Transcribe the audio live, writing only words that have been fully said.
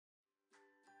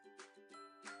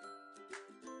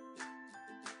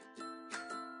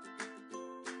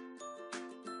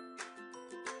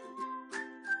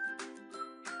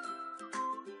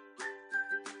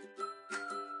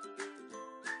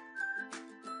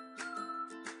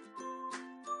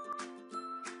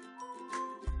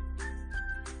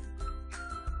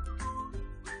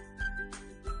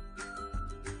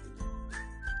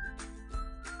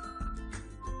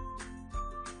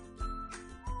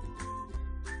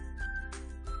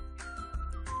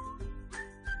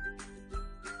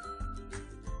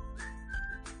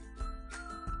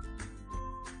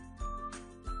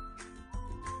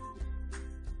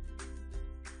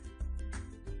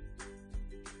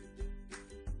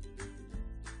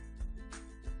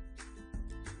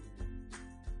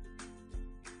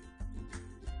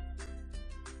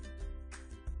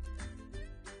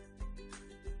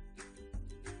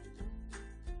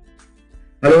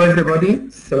Hello everybody,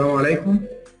 Assalamu alaikum.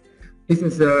 This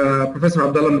is Professor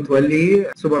Abdullah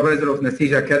Mutwalli, Supervisor of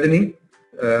Naseej Academy,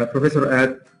 Professor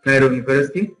at Qatar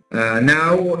University.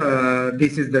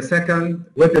 This is the second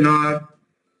webinar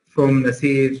from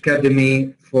Naseej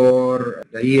Academy for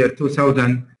the year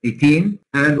 2018,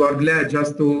 and we're glad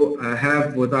just to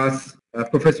have with us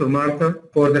Professor Marta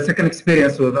for the second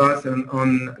experience with us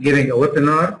on giving a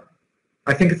webinar.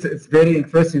 I think it's very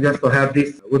interesting just to have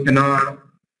this webinar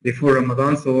before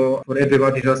Ramadan. So for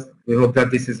everybody, we hope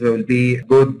that will be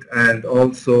good and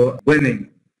also winning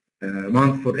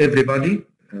month for everybody.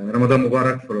 Ramadan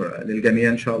Mubarak for للجميع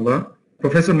inshallah.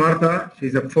 Professor Marta,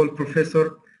 she's a full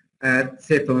professor at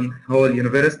Seton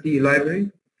University Library.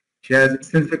 She has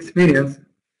extensive experience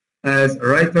as a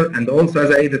writer and also as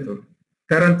an editor.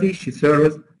 Currently, she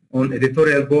serves on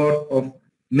editorial board of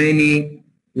many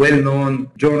well-known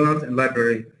journals in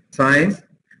library science,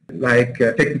 like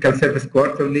Technical Service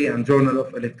Quarterly and Journal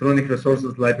of Electronic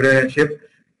Resources Librarianship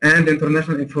and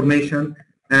International Information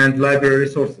and Library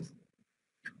Resources.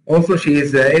 Also, she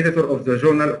is the editor of the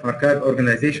Journal of Archive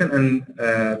Organization, and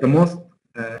the most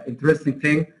interesting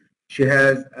thing, she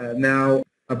has now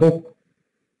a book.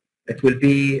 It will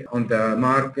be on the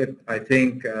market, I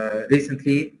think,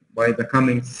 recently by the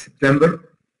coming September.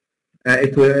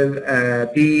 It will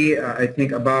be, I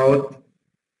think, about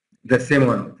the same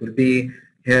one. It will be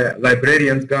a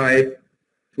librarian's guide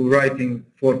to writing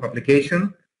for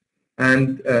publication.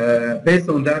 And based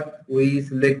on that, we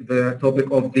select the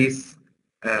topic of this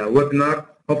webinar.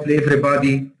 Hopefully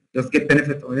everybody just get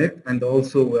benefit on it. And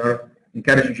also we are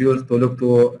encouraging you to look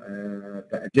to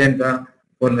the agenda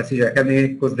for Naseej Academy,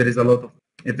 because there is a lot of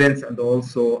events and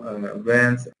also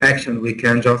grants, action we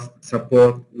can just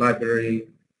support library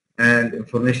and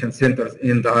information centers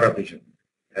in the Arab region.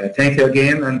 Thank you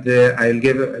again, and I'll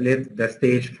give the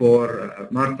stage for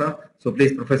Marta. So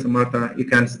please, Professor Marta, you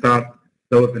can start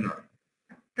the webinar.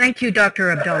 Thank you,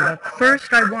 Dr. Abdullah.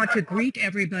 First, I want to greet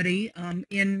everybody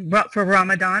for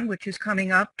Ramadan, which is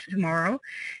coming up tomorrow,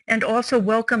 and also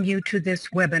welcome you to this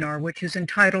webinar, which is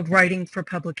entitled Writing for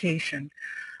Publication.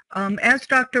 As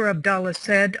Dr. Abdullah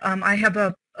said, I have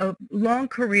a long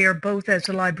career both as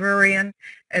a librarian,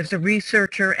 as a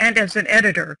researcher, and as an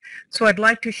editor. So I'd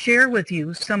like to share with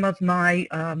you some of my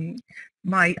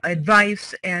my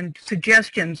advice and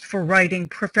suggestions for writing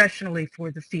professionally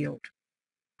for the field.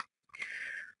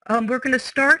 We're going to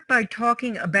start by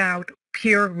talking about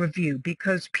peer review,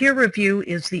 because peer review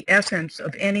is the essence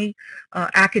of any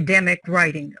academic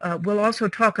writing. We'll also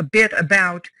talk a bit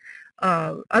about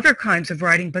other kinds of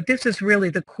writing, but this is really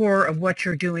the core of what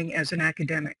you're doing as an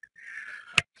academic.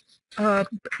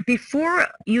 Before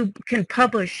you can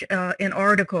publish an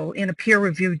article in a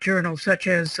peer-reviewed journal, such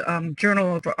as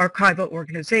Journal of Archival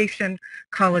Organization,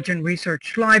 College and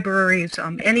Research Libraries,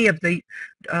 any of the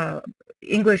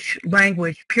English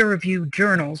language peer-reviewed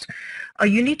journals,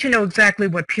 you need to know exactly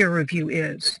what peer review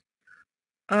is.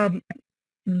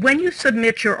 When you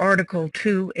submit your article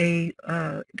to a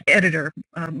editor,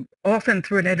 often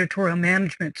through an editorial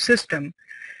management system,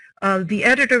 the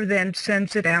editor then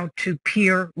sends it out to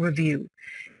peer review.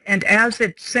 And as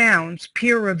it sounds,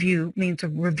 peer review means a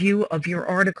review of your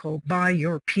article by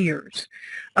your peers.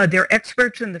 They're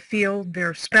experts in the field,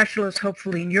 they're specialists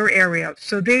hopefully in your area,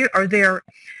 so they are there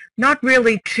not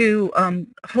really to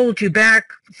hold you back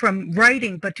from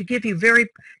writing, but to give you very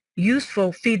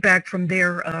useful feedback from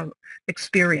their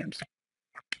experience.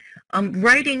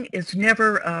 Writing is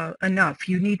never enough.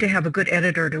 You need to have a good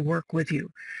editor to work with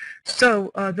you. So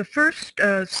the first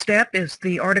step is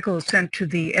the article is sent to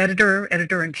the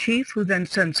editor-in-chief, who then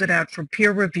sends it out for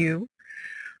peer review.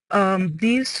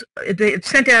 It's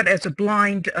sent out as a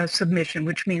blind submission,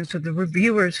 which means that the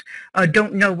reviewers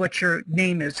don't know what your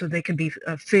name is, so they can be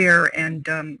fair and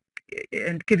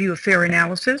give you a fair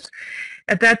analysis.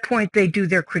 At that point, they do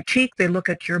their critique. They look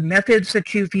at your methods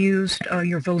that you've used,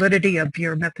 your validity of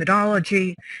your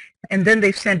methodology, and then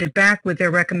they send it back with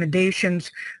their recommendations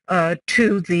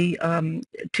to the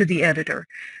editor.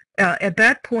 At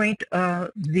that point,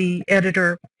 the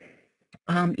editor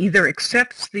either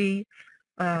accepts the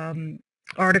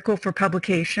article for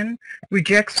publication,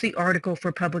 rejects the article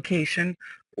for publication,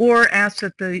 or asks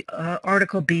that the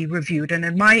article be reviewed. And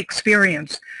in my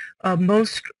experience,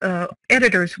 most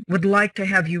editors would like to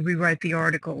have you rewrite the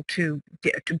article to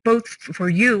both for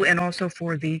you and also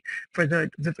for the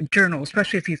journal,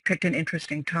 especially if you've picked an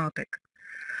interesting topic.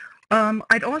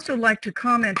 I'd also like to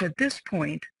comment at this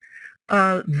point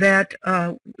that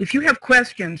if you have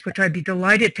questions, which I'd be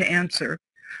delighted to answer,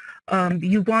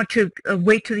 you want to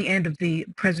wait to the end of the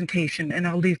presentation, and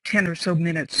I'll leave 10 or so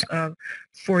minutes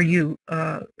for you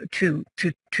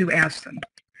to ask them.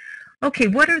 Okay,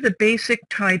 what are the basic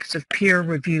types of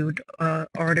peer-reviewed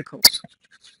articles?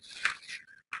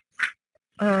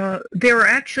 There are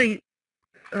actually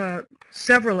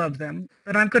several of them,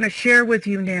 but I'm going to share with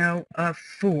you now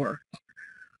 4.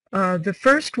 The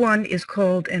first one is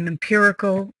called an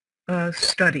empirical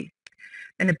study.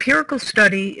 An empirical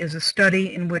study is a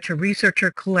study in which a researcher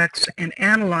collects and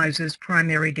analyzes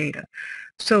primary data.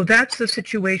 So that's the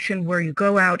situation where you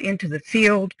go out into the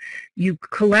field, you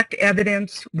collect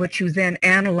evidence, which you then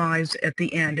analyze at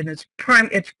the end, and it's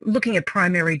looking at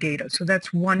primary data. So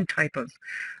that's one type of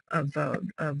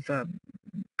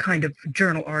kind of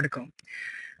journal article.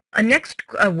 A next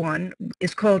one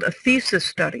is called a thesis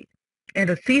study, and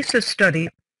a thesis study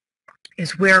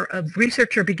is where a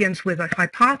researcher begins with a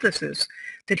hypothesis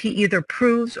that he either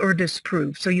proves or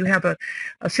disproves. So you have a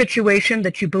situation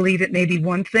that you believe it may be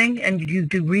one thing, and you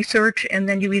do research, and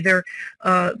then you either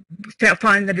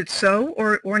find that it's so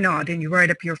or not, and you write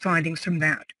up your findings from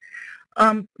that.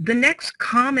 The next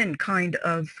common kind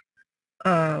of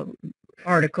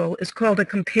article is called a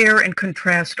compare and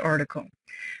contrast article.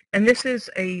 And this is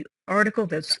an article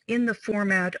that's in the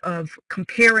format of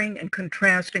comparing and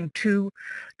contrasting 2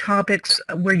 topics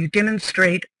where you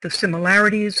demonstrate the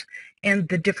similarities and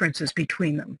the differences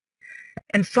between them.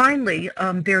 And finally,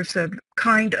 there's a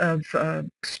kind of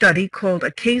study called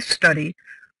a case study,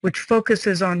 which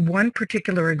focuses on one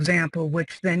particular example,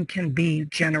 which then can be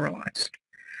generalized.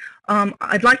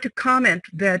 I'd like to comment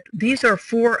that these are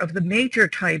 4 of the major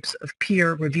types of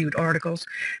peer-reviewed articles.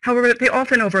 However, they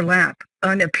often overlap.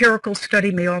 An empirical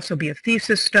study may also be a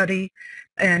thesis study,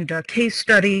 and a case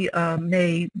study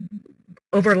may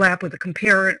overlap with a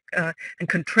compare and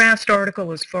contrast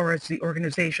article as far as the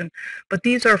organization. But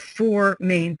these are 4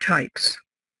 main types.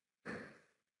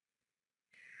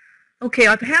 Okay,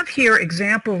 I have here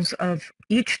examples of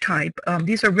each type.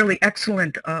 These are really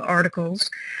excellent articles.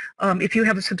 If you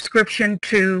have a subscription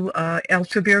to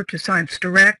Elsevier, to Science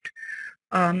Direct,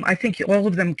 I think all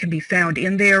of them can be found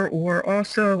in there, or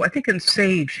also I think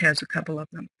Nusage has a couple of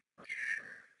them.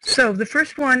 So the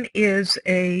first one is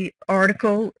an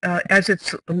article, as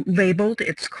it's labeled,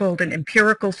 it's called an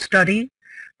empirical study.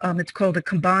 It's called a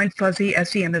Combined Fuzzy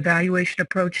SEM Evaluation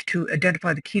Approach to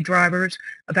Identify the Key Drivers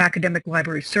of Academic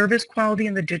Library Service Quality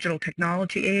in the Digital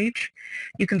Technology Age.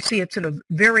 You can see it's in a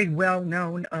very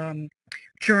well-known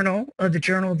journal, the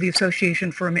Journal of the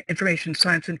Association for Information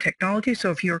Science and Technology. So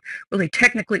if you're really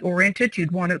technically oriented,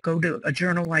 you'd want to go to a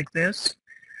journal like this.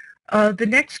 The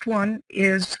next one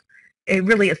is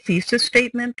really a thesis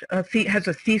statement, has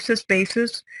a thesis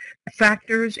basis,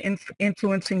 factors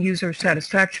influencing user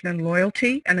satisfaction and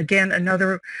loyalty, and again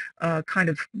another kind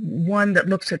of one that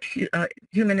looks at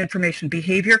human information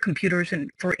behavior, computers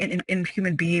in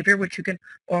human behavior, which you can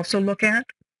also look at.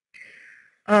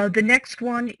 The next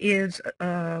one is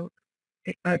a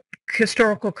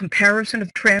historical comparison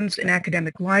of trends in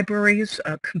academic libraries,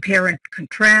 compare and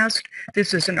contrast.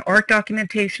 This is an art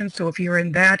documentation, so if you're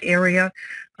in that area,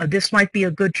 this might be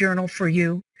a good journal for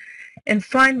you. And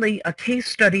finally, a case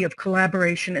study of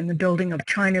collaboration in the building of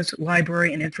China's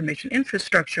library and information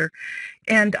infrastructure.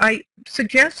 And I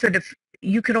suggest that if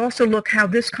you could also look how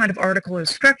this kind of article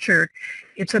is structured.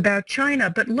 It's about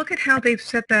China, but look at how they've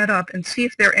set that up and see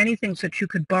if there are any things that you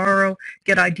could borrow,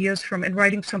 get ideas from, and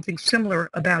writing something similar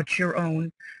about your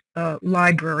own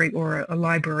library or a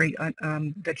library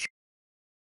that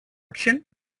you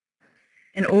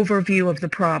an overview of the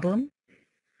problem,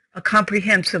 a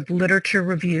comprehensive literature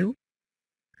review,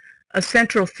 a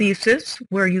central thesis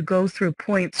where you go through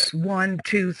points 1,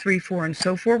 2, 3, 4, and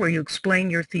so forth, where you explain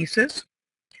your thesis,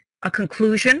 a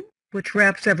conclusion, which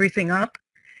wraps everything up,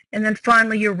 and then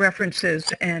finally your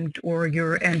references and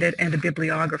a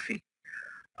bibliography.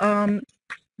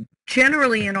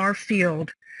 Generally in our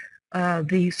field,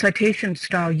 the citation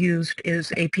style used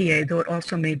is APA, though it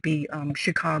also may be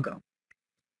Chicago.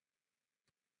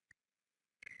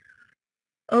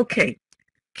 Okay.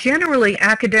 Generally,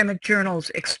 academic journals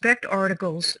expect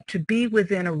articles to be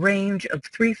within a range of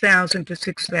 3,000 to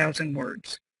 6,000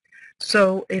 words.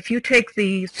 So if you take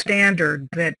the standard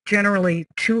that generally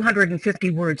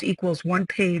 250 words equals 1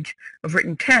 page of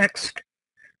written text,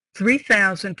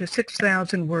 3,000 to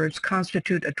 6,000 words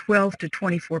constitute a 12 to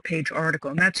 24 page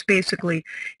article. And that's basically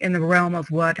in the realm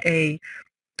of what a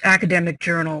academic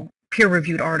journal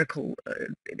peer-reviewed article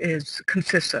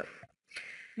consists of.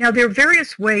 Now, there are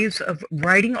various ways of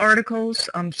writing articles.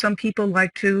 Some people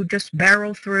like to just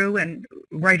barrel through and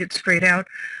write it straight out.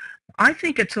 I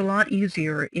think it's a lot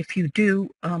easier if you do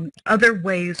other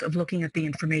ways of looking at the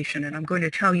information, and I'm going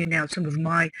to tell you now some of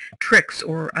my tricks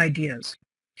or ideas.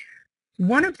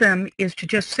 One of them is to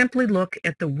just simply look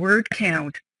at the word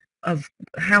count of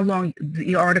how long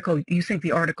the article, you think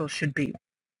the article should be.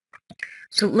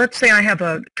 So let's say I have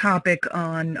a topic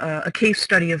on a case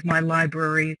study of my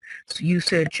library's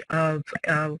usage of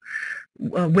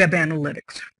web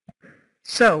analytics.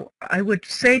 So I would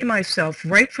say to myself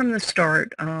right from the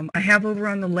start, I have over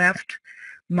on the left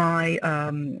my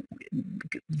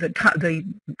the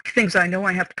things I know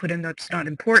I have to put in that's not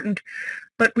important,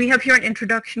 but we have here an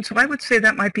introduction, so I would say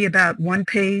that might be about 1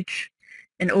 page,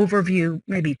 an overview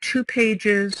maybe 2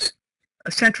 pages,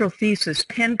 a central thesis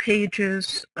 10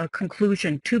 pages, a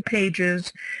conclusion 2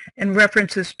 pages, and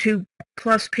references 2+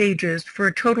 pages for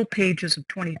a total pages of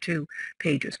 22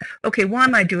 pages. Okay, why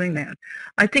am I doing that?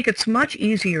 I think it's much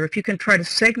easier if you can try to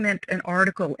segment an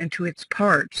article into its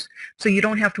parts so you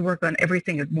don't have to work on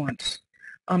everything at once.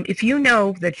 If you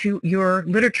know that your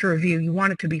literature review, you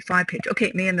want it to be 5 pages, okay,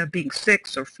 it may end up being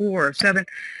 6 or 4 or 7,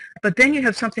 but then you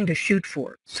have something to shoot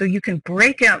for. So you can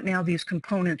break out now these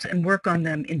components and work on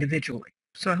them individually.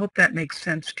 So I hope that makes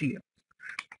sense to you.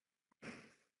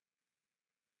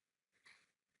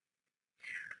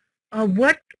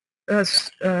 What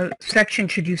section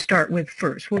should you start with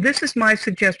first? Well, this is my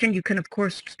suggestion. You can, of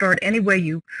course, start any way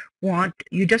you want.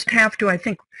 You just have to, I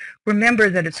think, remember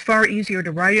that it's far easier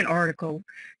to write an article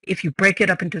if you break it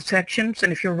up into sections.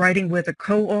 And if you're writing with a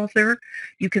co-author,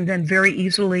 you can then very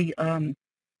easily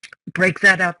break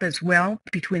that up as well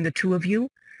between the two of you.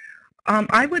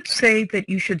 I would say that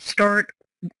you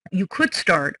could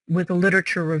start with a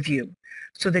literature review,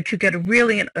 so that you get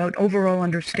an overall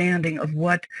understanding of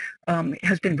what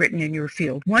has been written in your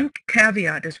field. One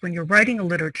caveat is when you're writing a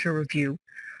literature review,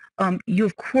 you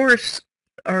of course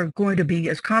are going to be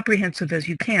as comprehensive as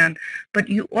you can, but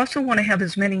you also want to have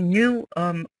as many new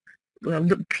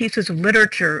pieces of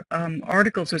literature,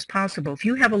 articles as possible. If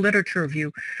you have a literature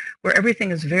review where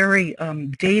everything is very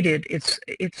dated,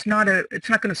 it's not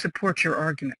going to support your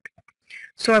argument.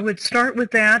 So I would start with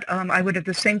that. I would at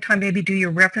the same time maybe do your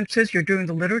references. You're doing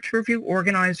the literature review,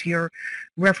 organize your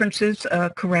references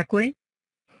correctly.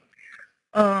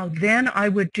 Then I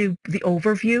would do the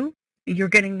overview. You're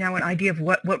getting now an idea of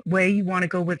what way you want to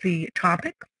go with the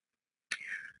topic.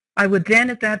 I would then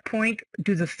at that point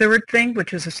do the third thing,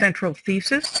 which is a central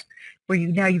thesis, where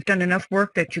you've done enough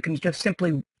work that you can just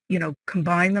simply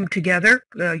combine them together,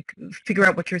 figure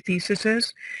out what your thesis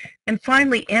is, and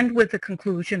finally end with the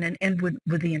conclusion and end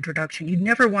with the introduction. You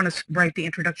never want to write the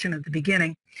introduction at the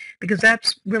beginning, because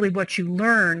that's really what you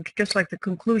learned, just like the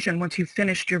conclusion, once you've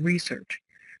finished your research.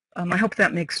 I hope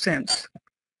that makes sense.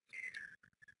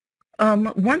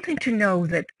 One thing to know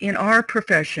that in our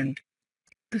profession,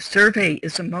 the survey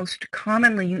is the most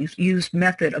commonly used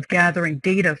method of gathering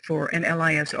data for an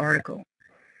LIS article.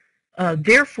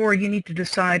 Therefore, you need to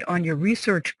decide on your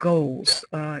research goals.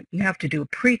 You have to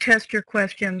pre-test your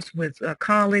questions with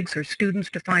colleagues or students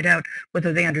to find out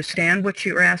whether they understand what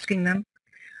you're asking them.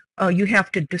 You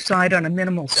have to decide on a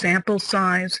minimal sample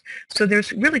size. So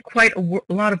there's really quite a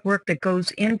lot of work that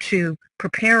goes into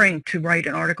preparing to write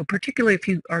an article, particularly if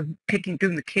you are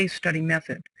doing the case study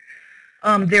method.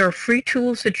 There are free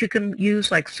tools that you can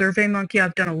use, like SurveyMonkey.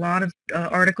 I've done a lot of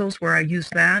articles where I use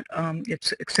that.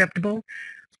 It's acceptable.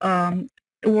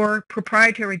 Or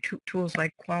proprietary tools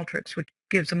like Qualtrics, which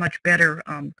gives a much better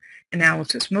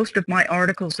analysis. Most of my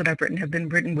articles that I've written have been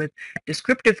written with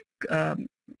descriptive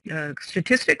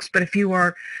statistics, but if you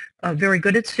are very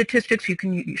good at statistics, you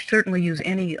can certainly use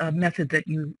any method that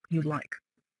you like.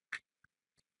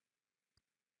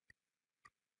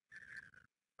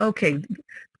 Okay,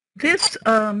 this,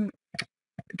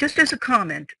 just as a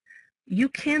comment, you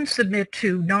can submit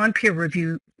to non-peer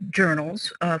review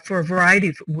journals for a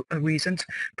variety of reasons,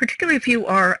 particularly if you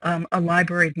are a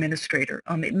library administrator.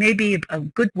 It may be a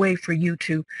good way for you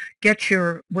to get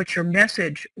your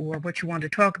message or what you want to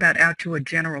talk about out to a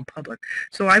general public.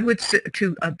 So I would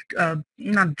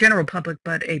not general public,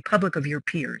 but a public of your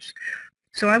peers.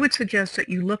 So I would suggest that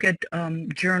you look at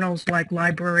journals like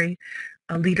Library,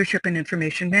 Leadership and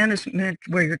Information Management,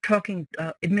 where you're talking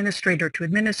administrator to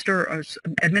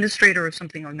administrator or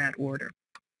something on that order.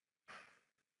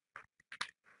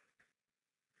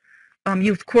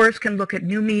 You, of course, can look at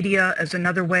new media as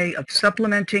another way of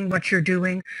supplementing what you're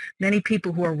doing. Many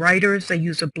people who are writers, they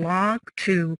use a blog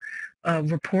to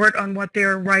report on what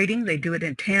they're writing. They do it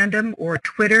in tandem, or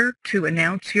Twitter to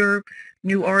announce your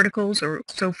new articles or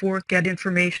so forth, get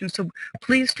information. So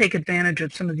please take advantage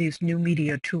of some of these new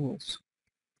media tools.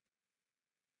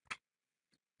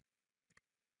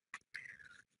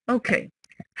 Okay,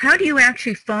 how do you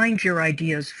actually find your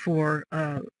ideas for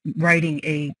writing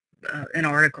an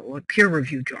article, a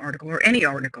peer-reviewed article, or any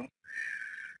article?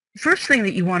 The first thing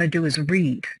that you want to do is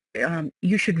read.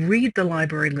 you should read the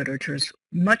library literature as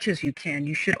much as you can.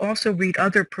 You should also read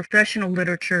other professional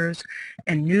literatures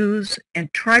and news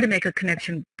and try to make a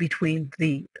connection between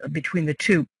the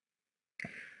two.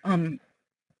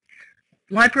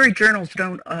 Library journals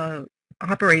don't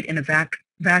operate in a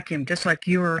vacuum, just like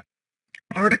your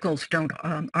articles don't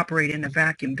operate in a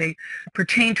vacuum. They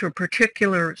pertain to a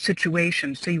particular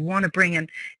situation, so you want to bring in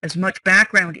as much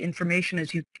background information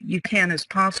as you can as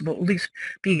possible, at least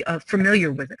be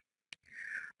familiar with it.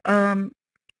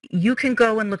 You can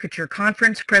go and look at your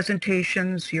conference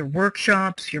presentations, your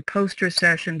workshops, your poster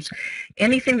sessions.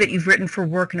 Anything that you've written for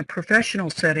work in a professional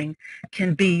setting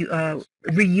can be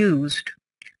reused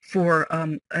for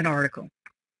an article.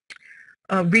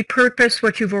 Repurpose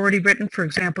what you've already written, for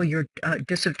example, your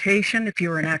dissertation if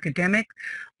you're an academic.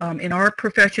 In our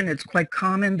profession, it's quite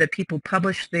common that people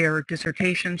publish their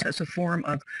dissertations as a form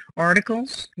of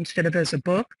articles instead of as a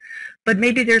book. But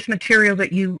maybe there's material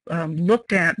that you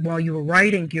looked at while you were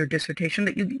writing your dissertation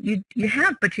that you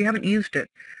have, but you haven't used it.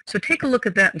 So take a look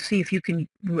at that and see if you can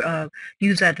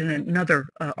use that in another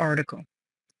article.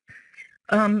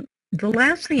 The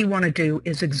last thing you want to do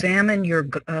is examine your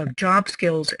job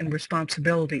skills and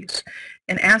responsibilities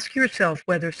and ask yourself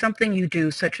whether something you do,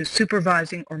 such as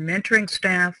supervising or mentoring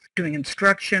staff, doing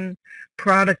instruction,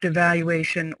 product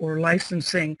evaluation, or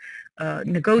licensing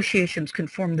negotiations, can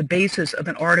form the basis of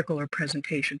an article or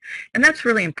presentation. And that's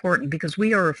really important because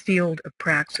we are a field of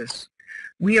praxis.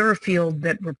 We are a field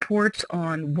that reports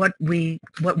on what we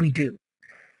do.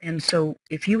 And so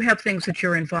if you have things that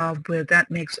you're involved with,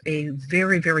 that makes a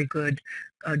very, very good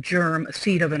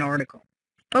seed of an article.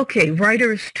 Okay,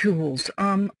 writer's tools.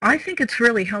 I think it's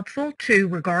really helpful to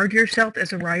regard yourself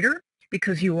as a writer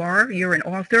because you're an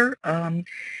author,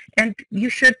 and you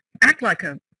should act like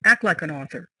an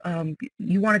author.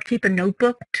 You want to keep a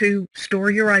notebook to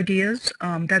store your ideas.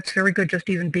 That's very good,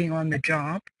 just even being on the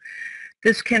job.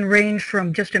 This can range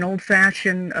from just an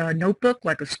old-fashioned notebook,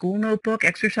 like a school notebook,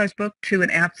 exercise book, to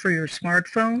an app for your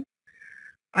smartphone.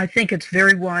 I think it's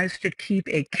very wise to keep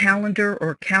a calendar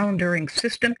or calendaring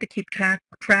system to keep track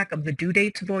of the due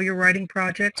dates of all your writing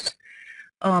projects.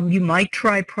 You might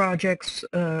try products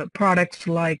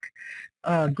like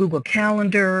Google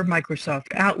Calendar,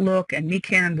 Microsoft Outlook, and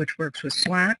Mecan, which works with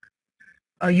Slack.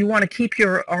 You want to keep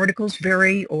your articles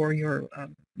or your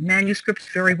manuscripts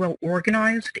very well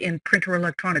organized in print or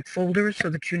electronic folders so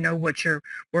that you know what you're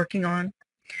working on.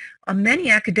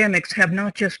 Many academics have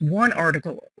not just one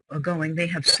article going, they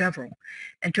have several.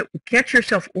 And to get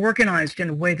yourself organized in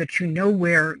a way that you know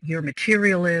where your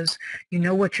material is, you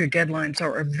know what your deadlines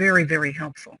are very, very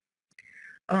helpful.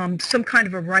 Some kind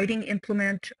of a writing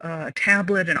implement, a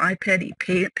tablet, an iPad,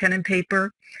 pen and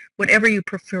paper, whatever you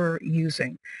prefer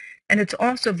using. And it's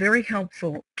also very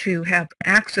helpful to have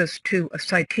access to a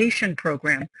citation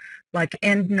program like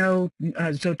EndNote,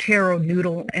 Zotero,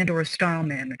 Noodle, and/or a style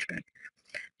management.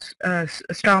 A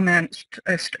style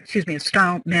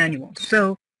manual.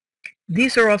 So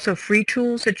these are also free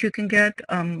tools that you can get.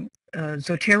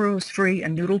 Zotero is free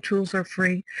and Noodle tools are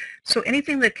free. So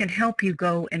anything that can help you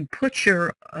go and put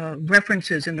your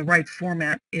references in the right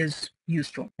format is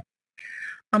useful.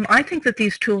 I think that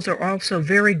these tools are also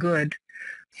very good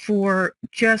for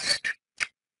just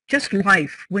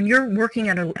life. When you're working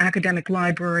at an academic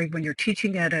library, when you're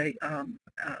teaching at a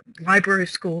library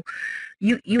school,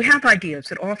 you have ideas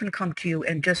that often come to you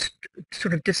and just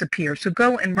sort of disappear. So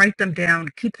go and write them down,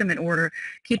 keep them in order,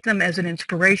 keep them as an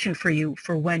inspiration for you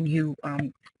for when you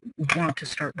want to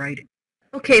start writing.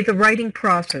 Okay, the writing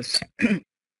process.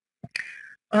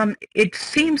 It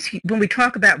seems when we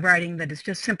talk about writing that it's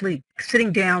just simply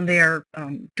sitting down there,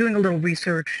 doing a little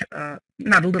research,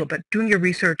 not a little, but doing your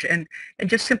research and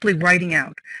just simply writing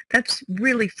out. That's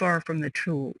really far from the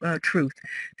truth.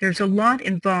 There's a lot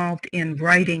involved in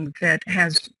writing that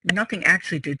has nothing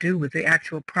actually to do with the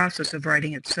actual process of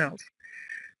writing itself.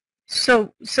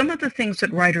 So some of the things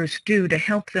that writers do to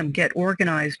help them get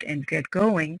organized and get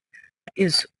going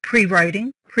is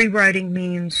pre-writing. Pre-writing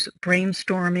means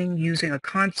brainstorming, using a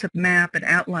concept map, an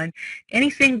outline,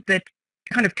 anything that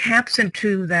kind of taps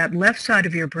into that left side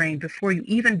of your brain before you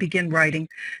even begin writing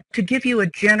to give you a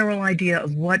general idea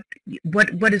of what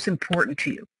is important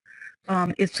to you.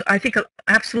 It's, I think, an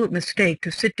absolute mistake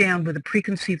to sit down with a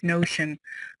preconceived notion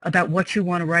about what you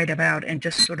want to write about and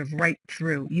just sort of write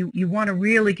through. You want to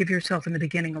really give yourself in the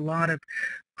beginning a lot of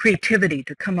creativity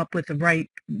to come up with the right,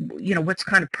 what's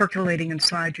kind of percolating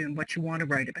inside you and what you want to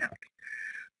write about.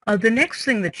 The next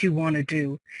thing that you want to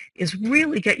do is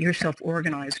really get yourself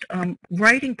organized.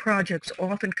 Writing projects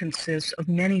often consist of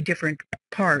many different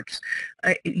parts.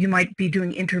 You might be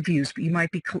doing interviews, but you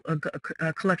might be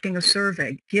collecting a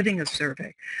survey, giving a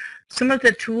survey. Some of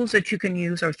the tools that you can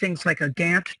use are things like a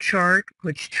Gantt chart,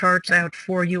 which charts out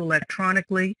for you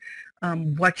electronically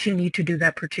what you need to do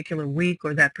that particular week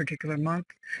or that particular month.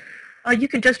 You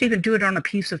can just even do it on a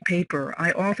piece of paper.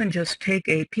 I often just take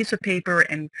a piece of paper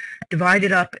and divide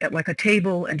it up at like a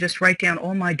table and just write down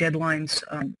all my deadlines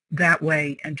that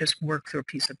way and just work through a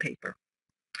piece of paper.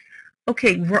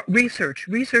 Okay, research.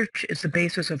 Research is the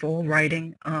basis of all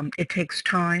writing. It takes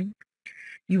time.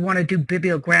 You want to do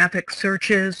bibliographic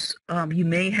searches. You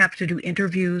may have to do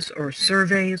interviews or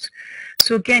surveys.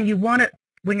 So again, you want to,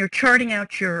 when you're charting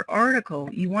out your article,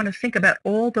 you want to think about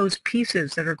all those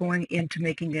pieces that are going into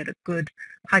making it a good,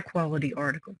 high-quality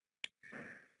article.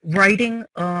 Writing,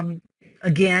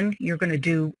 again, you're going to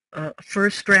do a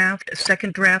first draft, a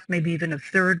second draft, maybe even a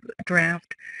third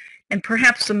draft. And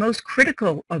perhaps the most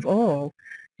critical of all,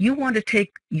 you want to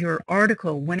take your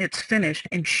article when it's finished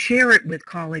and share it with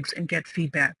colleagues and get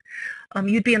feedback.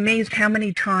 You'd be amazed how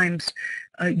many times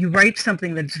you write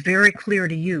something that's very clear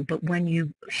to you, but when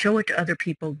you show it to other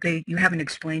people, you haven't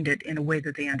explained it in a way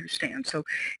that they understand. So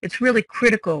it's really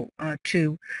critical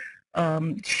to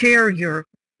share your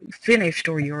finished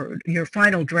or your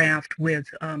final draft with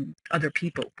other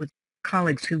people, with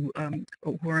colleagues who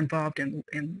are involved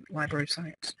in library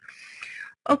science.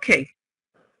 Okay.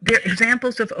 They're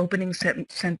examples of opening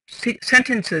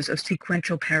sentences of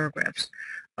sequential paragraphs.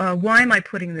 Why am I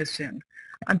putting this in?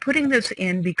 I'm putting this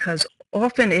in because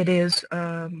often it is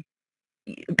an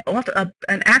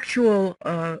actual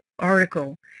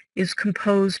article is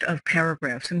composed of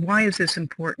paragraphs. And why is this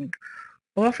important?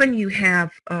 Often you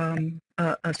have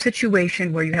a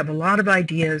situation where you have a lot of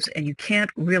ideas and you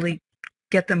can't really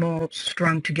get them all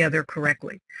strung together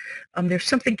correctly. There's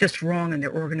something just wrong in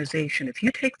their organization. If you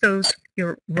take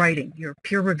your writing, your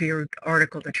peer-reviewed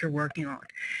article that you're working on,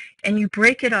 and you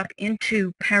break it up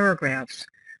into paragraphs,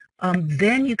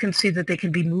 then you can see that they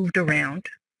can be moved around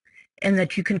and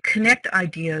that you can connect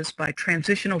ideas by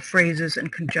transitional phrases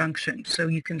and conjunctions. So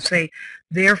you can say,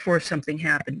 therefore something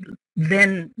happened,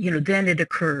 then it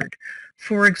occurred.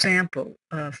 For example,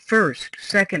 first,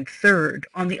 second, third,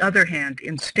 on the other hand,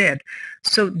 instead.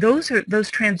 So those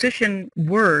transitional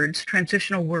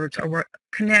words are what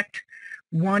connect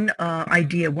one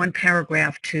idea, one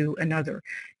paragraph to another.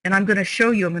 And I'm going to show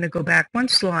you, I'm going to go back one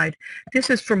slide. This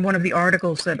is from one of the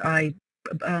articles that I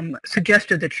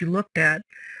suggested that you looked at.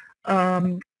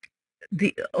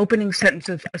 The opening sentence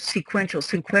of a sequential.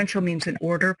 Sequential means in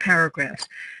order, paragraphs.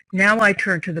 Now I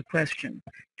turn to the question.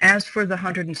 As for the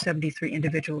 173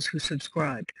 individuals who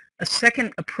subscribed, a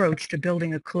second approach to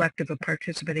building a collective of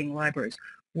participating libraries,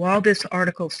 while this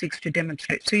article seeks to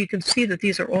demonstrate. So you can see that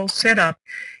these are all set up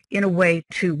in a way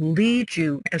to lead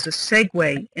you as a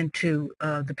segue into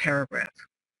the paragraph.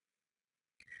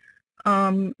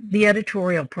 The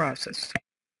editorial process.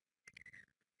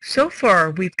 So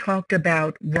far, we've talked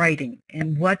about writing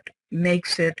and what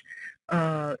makes it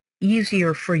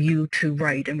easier for you to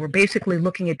write. And we're basically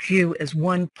looking at you as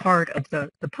one part of the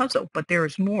puzzle, but there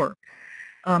is more.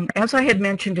 As I had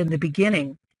mentioned in the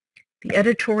beginning, the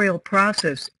editorial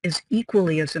process is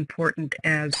equally as important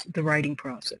as the writing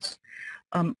process.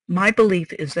 My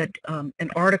belief is that an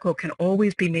article can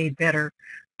always be made better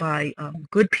by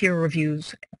good peer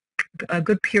reviewers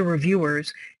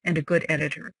and a good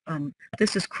editor.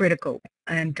 This is critical,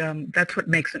 and that's what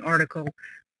makes an article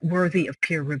worthy of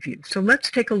peer review. So let's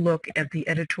take a look at the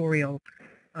editorial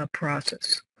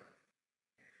process.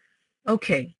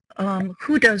 Okay,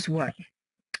 who does what?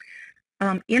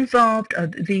 Involved,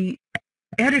 the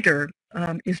editor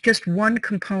is just one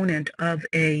component of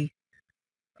the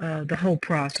whole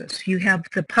process. You have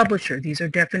the publisher, these are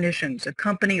definitions, a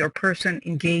company or person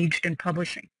engaged in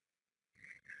publishing.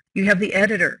 You have the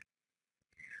editor,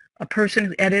 a person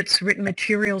who edits written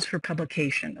materials for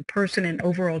publication, a person in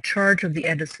overall charge of the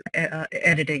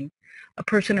editing, a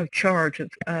person in charge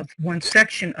of one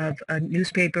section of a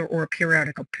newspaper or a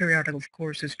periodical. Periodical, of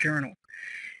course, is journal.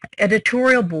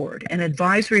 Editorial board, an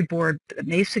advisory board that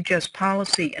may suggest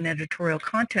policy and editorial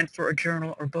content for a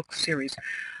journal or book series.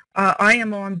 I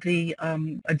am on the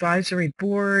advisory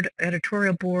board,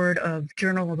 editorial board of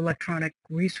Journal of Electronic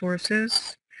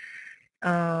Resources,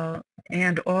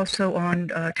 and also on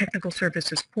Technical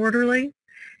Services Quarterly,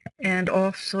 and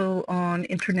also on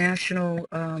International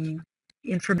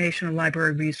Information and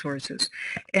Library Resources.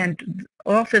 And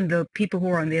often the people who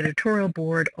are on the editorial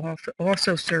board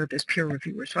also serve as peer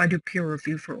reviewers. So I do peer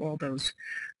review for all those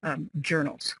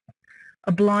journals.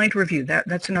 A blind review,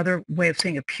 that's another way of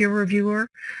saying a peer reviewer.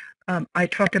 I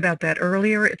talked about that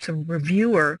earlier. It's a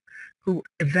reviewer who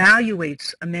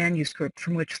evaluates a manuscript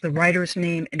from which the writer's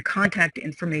name and contact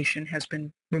information has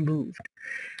been removed.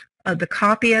 The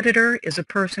copy editor is a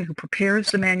person who prepares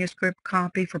the manuscript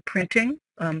copy for printing,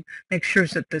 makes sure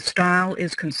that the style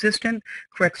is consistent,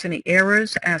 corrects any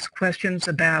errors, asks questions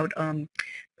about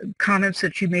comments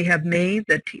that you may have made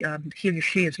that he or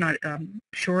she is not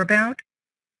sure about.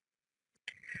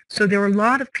 So there are a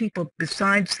lot of people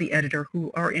besides the editor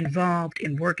who are involved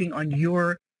in working on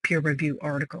your peer review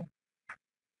article.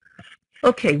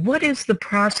 Okay, what is the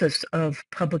process of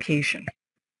publication?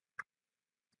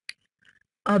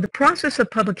 The process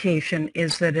of publication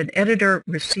is that an editor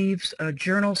receives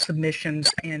journal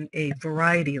submissions in a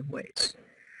variety of ways.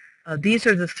 These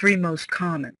are the three most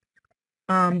common.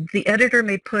 The editor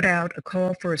may put out a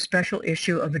call for a special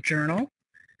issue of a journal,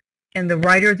 and the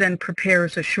writer then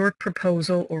prepares a short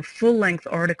proposal or full-length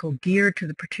article geared to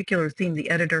the particular theme the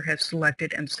editor has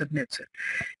selected and submits it.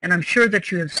 And I'm sure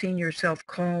that you have seen yourself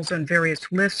calls on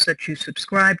various lists that you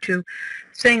subscribe to,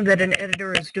 saying that an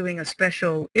editor is doing a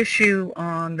special issue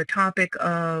on the topic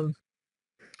of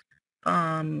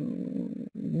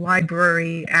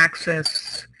library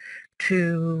access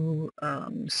to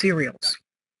serials.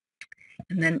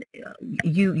 And then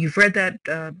you've read that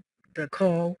the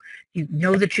call, you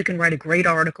know that you can write a great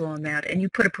article on that, and you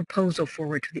put a proposal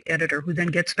forward to the editor, who then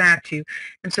gets back to you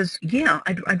and says, yeah,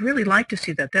 I'd really like to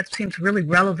see that. That seems really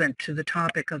relevant to the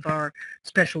topic of our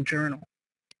special journal.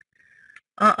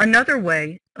 Another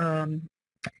way that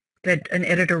an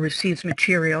editor receives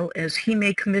material is he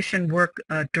may commission work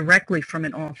directly from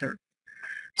an author.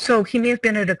 So he may have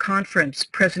been at a conference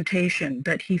presentation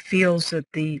that he feels that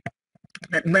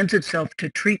that lends itself to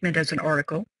treatment as an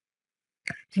article.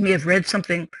 He may have read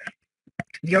something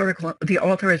the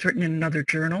author has written in another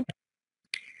journal.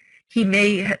 He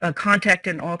may contact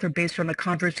an author based on a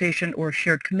conversation or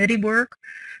shared committee work,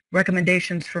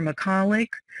 recommendations from a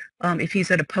colleague. If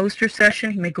he's at a poster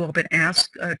session, he may go up and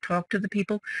talk to the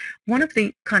people. One of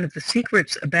the the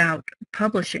secrets about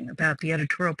publishing, about the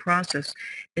editorial process,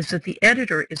 is that the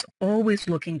editor is always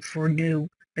looking for new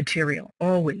material,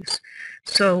 always.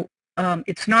 So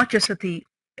it's not just that the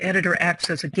editor acts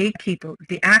as a gatekeeper.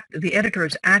 The editor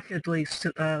is actively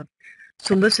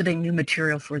soliciting new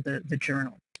material for the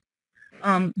journal.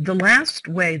 The last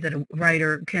way that a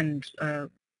writer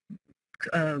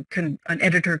an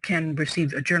editor can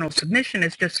receive a journal submission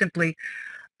is just simply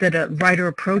that a writer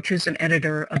approaches an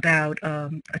editor about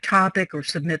a topic or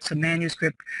submits a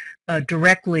manuscript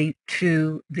directly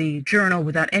to the journal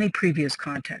without any previous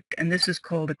contact, and this is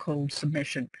called a cold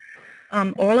submission.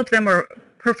 All of them are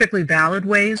perfectly valid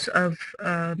ways of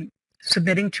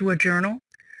submitting to a journal.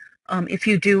 If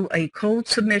you do a cold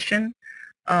submission,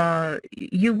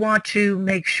 you want to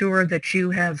make sure that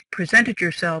you have presented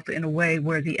yourself in a way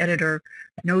where the editor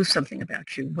knows something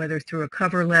about you, whether through a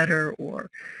cover letter or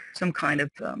some kind of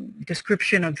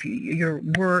description of your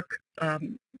work,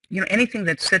 anything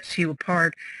that sets you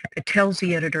apart, that tells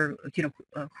the editor,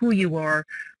 who you are,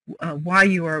 why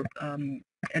you are an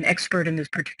expert in this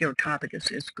particular topic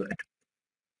is good.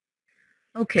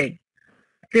 Okay.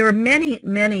 There are many,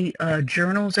 many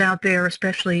journals out there,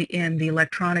 especially in the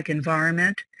electronic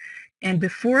environment. And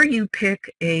before you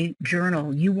pick a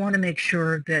journal, you want to make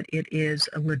sure that it is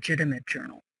a legitimate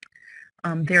journal.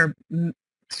 There are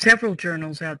several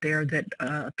journals out there that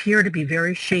appear to be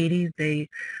very shady. They,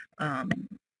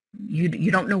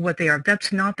 you don't know what they are.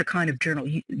 That's not the kind of journal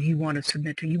you want to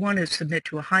submit to. You want to submit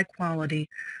to a high quality,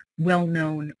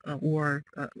 well-known or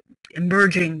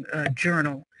emerging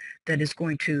journal that is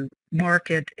going to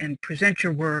market and present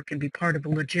your work and be part of a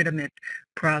legitimate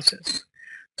process.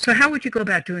 So how would you go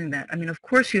about doing that? I mean, of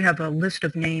course, you have a list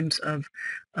of names of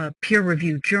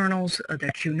peer-reviewed journals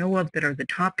that you know of that are the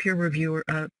top peer-reviewed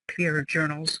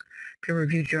journals.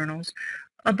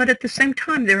 But at the same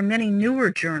time, there are many newer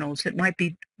journals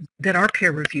that are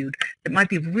peer-reviewed that might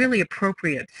be really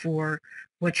appropriate for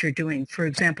what you're doing. For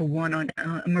example, one on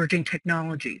emerging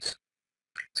technologies.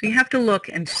 So you have to look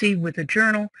and see with the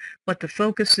journal what the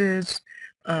focus is,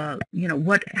 how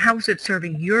is it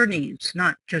serving your needs,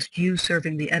 not just you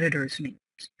serving the editor's needs.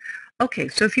 Okay,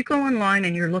 so if you go online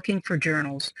and you're looking for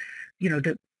journals,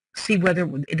 to see whether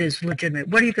it is legitimate,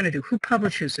 what are you going to do? Who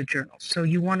publishes the journal? So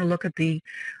you want to look at the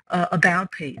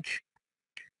About page.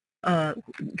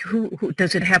 Who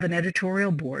does it have an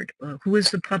editorial board? Who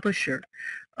is the publisher?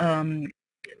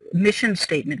 Mission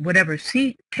statement, whatever.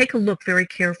 Take a look very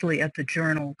carefully at the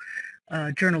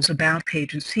journal's About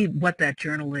page and see what that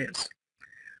journal is.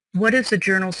 What is the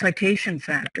journal citation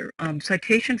factor?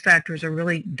 Citation factors are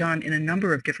really done in a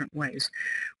number of different ways.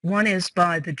 One is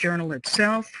by the journal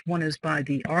itself, one is by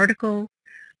the article,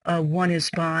 one is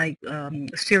by a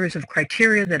series of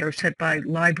criteria that are set by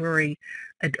library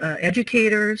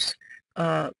educators,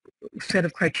 set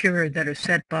of criteria that are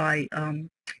set by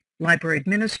library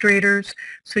administrators.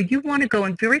 So you want to go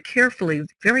and very carefully,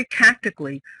 very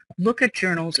tactically look at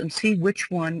journals and see which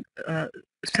one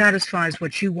satisfies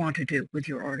what you want to do with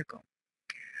your article.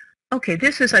 Okay,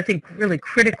 this is, I think, really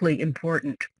critically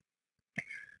important.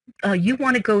 You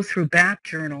want to go through back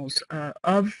journals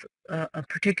of a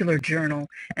particular journal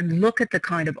and look at the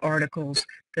kind of articles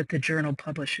that the journal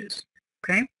publishes,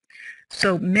 okay?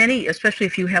 So many, especially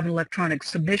if you have electronic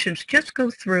submissions, just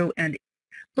go through and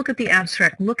look at the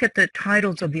abstract, look at the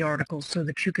titles of the articles so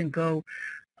that you can go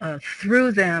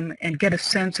through them and get a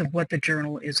sense of what the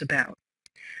journal is about.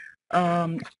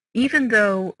 Even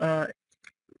though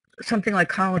something like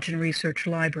college and research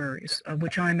libraries,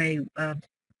 which I'm a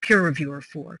peer reviewer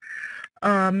for,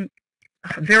 a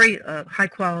very high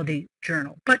quality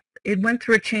journal, but it went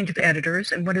through a change of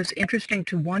editors, and what is interesting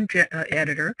to one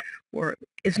editor or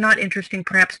is not interesting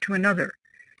perhaps to another,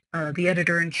 the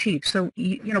editor-in-chief. So,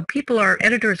 you know,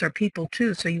 editors are people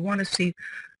too, so you want to see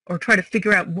or try to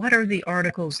figure out what are the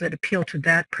articles that appeal to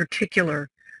that particular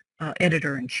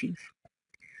editor-in-chief.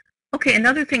 Okay,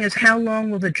 another thing is how long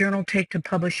will the journal take to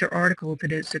publish your article if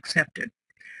it is accepted?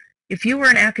 If you are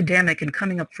an academic and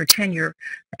coming up for tenure,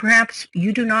 perhaps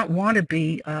you do not want to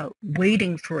be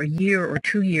waiting for a year or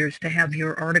 2 years to have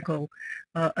your article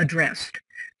addressed.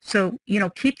 So, you know,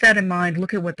 keep that in mind.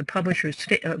 Look at what the publisher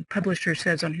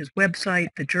says on his website,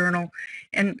 the journal,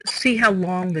 and see how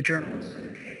long the journal is.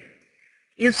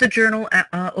 Is the journal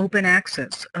open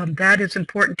access? That is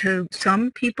important to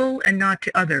some people and not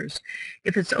to others.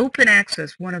 If it's open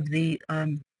access, one of the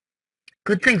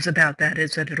good things about that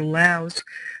is that it allows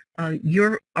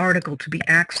your article to be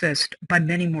accessed by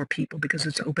many more people because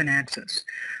it's open access.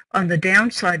 On the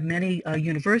downside, many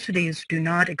universities do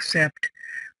not accept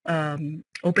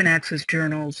open access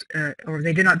journals, or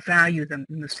they do not value them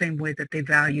in the same way that they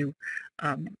value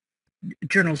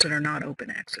journals that are not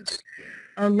open access.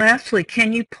 Lastly,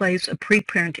 can you place a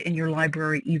preprint in your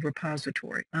library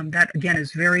e-repository? That, again,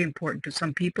 is very important to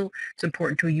some people. It's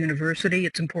important to a university.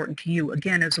 It's important to you,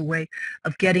 again, as a way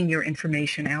of getting your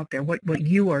information out there, what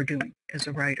you are doing as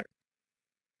a writer.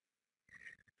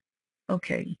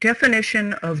 Okay,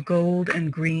 definition of gold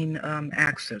and green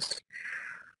access.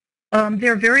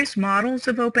 There are various models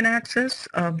of open access,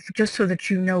 just so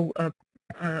that you know,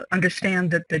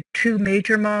 understand that the two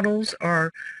major models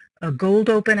are gold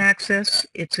open access.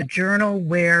 It's a journal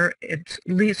where it's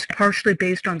at least partially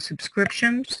based on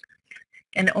subscriptions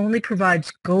and only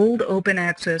provides gold open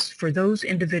access for those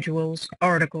individuals'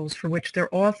 articles for which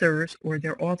their authors or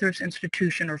their author's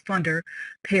institution or funder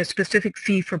pay a specific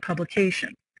fee for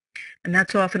publication. And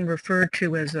that's often referred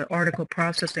to as an article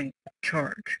processing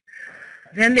charge.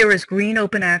 Then there is green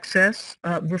open access,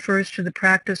 refers to the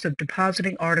practice of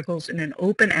depositing articles in an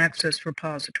open access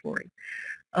repository.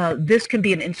 This can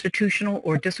be an institutional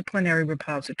or disciplinary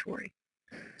repository.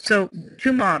 So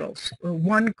two models,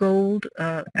 one gold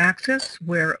access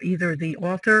where either the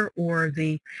author or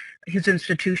his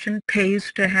institution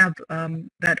pays to have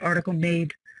that article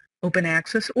made open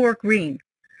access, or green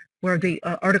where the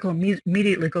article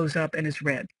immediately goes up and is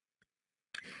read.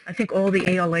 I think all the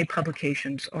ALA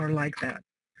publications are like that.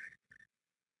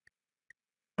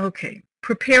 Okay,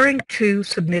 preparing to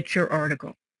submit your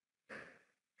article.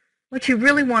 What you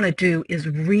really want to do is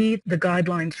read the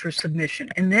guidelines for submission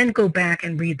and then go back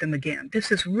and read them again.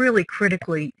 This is really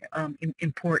critically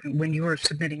important when you are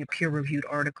submitting a peer-reviewed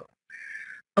article.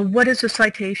 What is the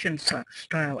citation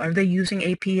style? Are they using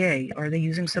APA? Are they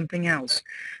using something else?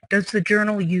 Does the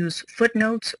journal use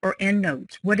footnotes or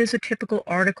endnotes? What is a typical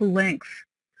article length?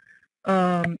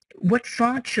 What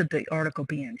font should the article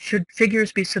be in? Should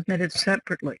figures be submitted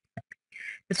separately?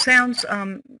 It sounds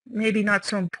maybe not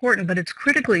so important, but it's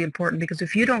critically important because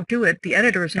if you don't do it, the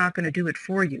editor is not going to do it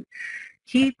for you.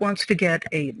 He wants to get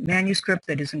a manuscript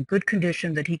that is in good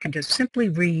condition that he can just simply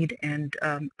read and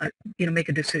make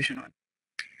a decision on.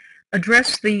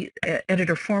 Address the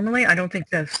editor formally. I don't think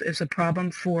this is a problem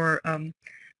for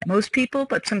most people,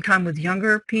 but sometime with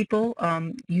younger people,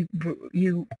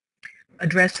 you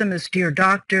address them as Dear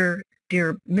Doctor,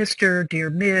 Dear Mr., Dear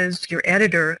Ms., your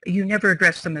editor. You never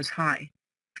address them as hi.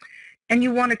 And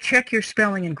you want to check your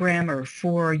spelling and grammar.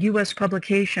 For U.S.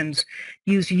 publications,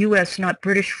 use U.S., not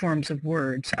British forms of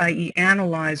words, i.e.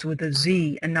 analyze with a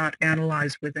Z and not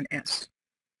analyze with an S.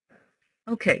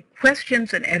 Okay,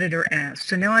 questions an editor asks.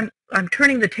 So now I'm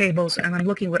turning the tables and I'm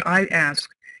looking what I ask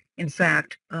in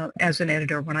fact, as an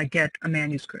editor when I get a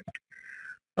manuscript.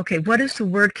 Okay, what is the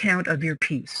word count of your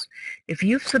piece? If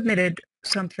you've submitted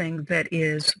something that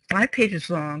is 5 pages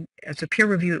long as a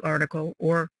peer-reviewed article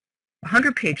or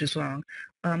 100 pages long,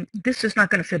 this is not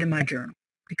going to fit in my journal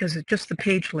because it's just the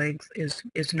page length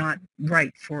is not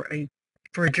right for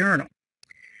a journal.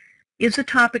 Is a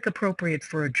topic appropriate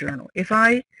for a journal? If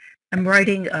I am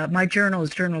writing, my journal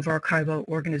is Journal of Archival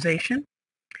Organization.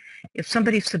 If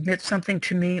somebody submits something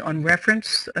to me on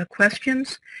reference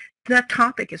questions, that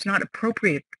topic is not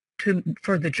appropriate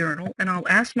for the journal, and I'll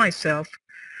ask myself,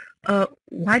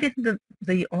 why didn't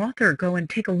the author go and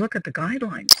take a look at the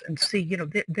guidelines and see, you know,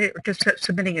 they're just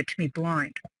submitting it to me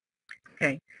blind.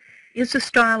 Okay. Is the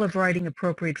style of writing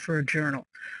appropriate for a journal?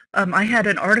 I had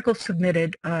an article submitted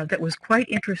that was quite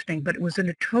interesting, but it was in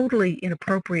a totally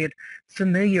inappropriate,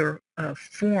 familiar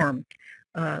form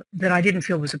that I didn't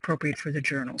feel was appropriate for the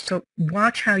journal. So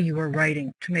watch how you are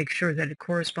writing to make sure that it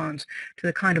corresponds to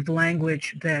the kind of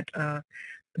language that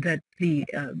that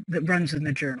runs in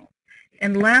the journal.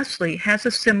 And lastly, has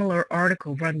a similar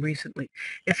article run recently?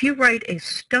 If you write a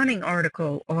stunning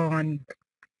article on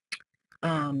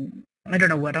I don't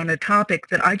know what, on a topic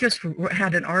that I just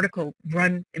had an article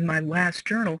run in my last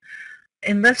journal,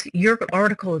 unless your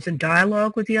article is in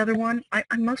dialogue with the other one, I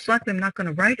most likely am not going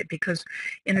to write it because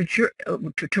in a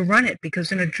to run it,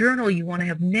 because in a journal you want to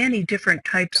have many different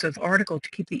types of article to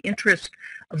keep the interest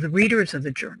of the readers of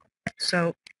the journal.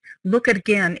 So look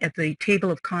again at the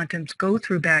table of contents, go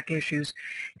through back issues,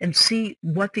 and see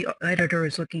what the editor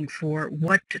is looking for,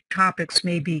 what topics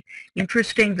may be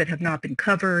interesting that have not been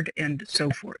covered, and so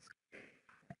forth.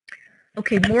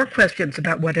 Okay, more questions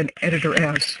about what an editor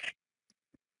asks.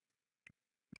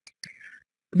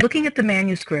 Looking at the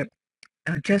manuscript,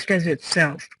 just as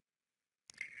itself,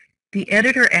 the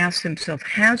editor asks himself,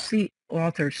 has the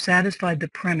author satisfied the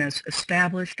premise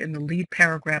established in the lead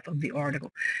paragraph of the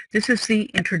article? This is the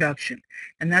introduction,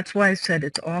 and that's why I said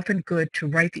it's often good to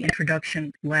write the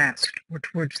introduction last or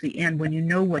towards the end when you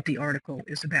know what the article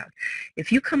is about.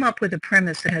 If you come up with a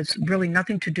premise that has really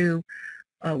nothing to do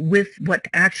with what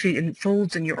actually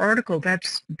unfolds in your article,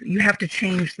 you have to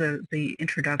change the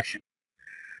introduction.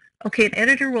 Okay, an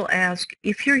editor will ask,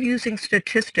 if you're using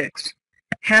statistics,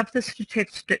 have the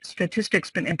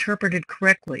statistics been interpreted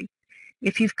correctly?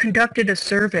 If you've conducted a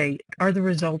survey, are the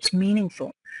results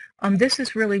meaningful? This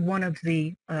is really one of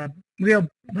the real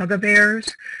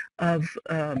bugbears of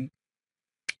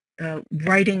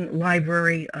writing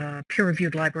library,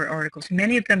 peer-reviewed library articles.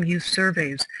 Many of them use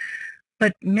surveys,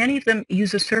 but many of them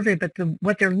use a survey, but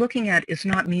what they're looking at is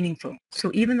not meaningful. So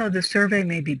even though the survey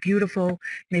may be beautiful,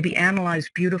 may be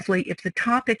analyzed beautifully, if the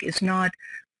topic is not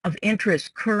of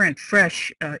interest, current,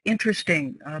 fresh,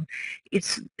 interesting,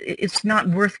 it's not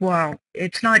worthwhile.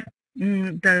 It's not,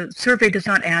 the survey does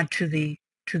not add to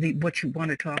what you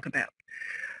want to talk about.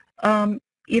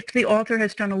 If the author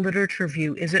has done a literature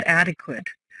review, is it adequate?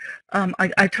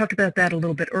 I talked about that a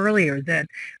little bit earlier, that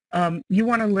you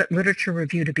want a literature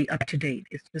review to be up to date.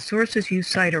 If the sources you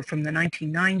cite are from the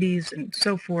 1990s and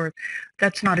so forth,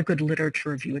 that's not a good literature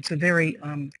review. It's a very,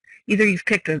 either you've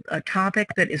picked a topic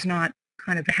that is not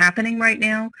kind of happening right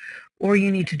now, or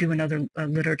you need to do another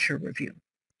literature review.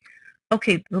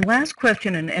 Okay, the last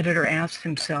question an editor asks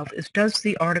himself is, does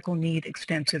the article need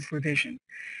extensive revision?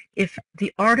 If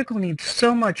the article needs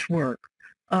so much work,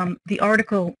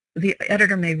 the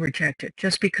editor may reject it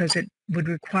just because it would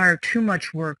require too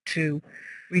much work to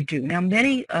redo. Now,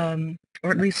 many,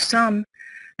 or at least some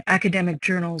academic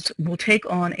journals will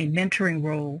take on a mentoring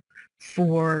role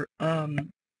for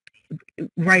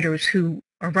writers who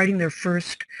are writing their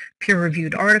first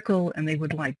peer-reviewed article, and they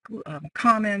would like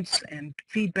comments and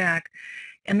feedback,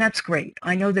 and that's great.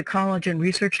 I know the college and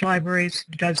research libraries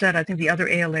does that. I think the other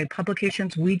ALA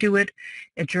publications, we do it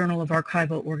at Journal of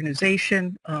Archival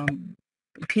Organization.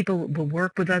 People will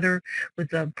work with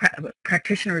the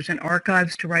practitioners and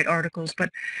archives to write articles,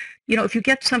 but you know, if you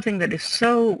get something that is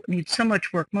needs so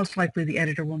much work, most likely the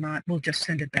editor will just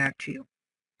send it back to you.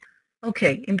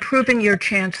 Okay, improving your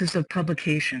chances of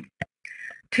publication.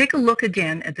 Take a look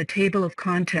again at the table of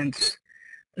contents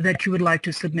that you would like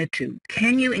to submit to.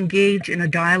 Can you engage in a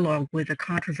dialogue with a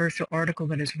controversial article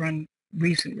that has run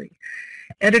recently?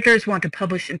 Editors want to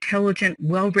publish intelligent,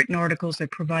 well-written articles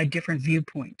that provide different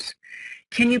viewpoints.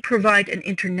 Can you provide an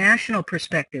international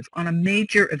perspective on a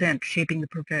major event shaping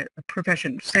the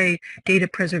profession, say data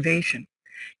preservation?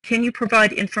 Can you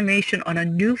provide information on a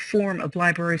new form of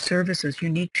library services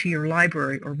unique to your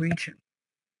library or region?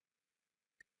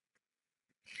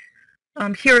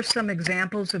 Here are some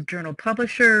examples of journal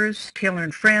publishers: Taylor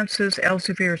and Francis,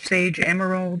 Elsevier, Sage,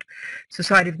 Emerald,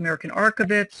 Society of American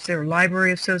Archivists. There are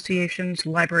library associations,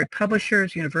 library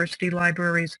publishers, university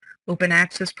libraries, open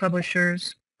access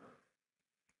publishers.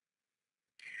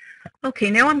 Okay,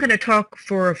 now I'm going to talk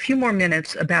for a few more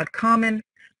minutes about common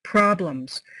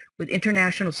problems with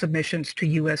international submissions to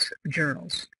U.S.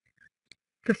 journals.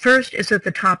 The first is that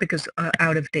the topic is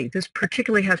out of date. This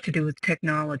particularly has to do with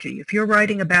technology. If you're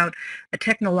writing about a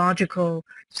technological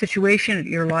situation at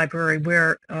your library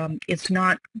where it's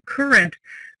not current,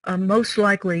 most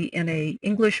likely in a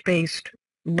English-based,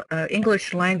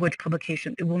 English language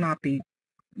publication, it will not be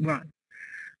run.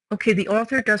 Okay, the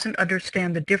author doesn't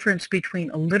understand the difference between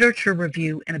a literature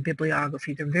review and a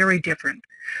bibliography. They're very different.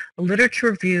 A literature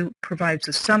review provides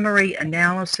a summary,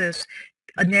 analysis,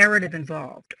 a narrative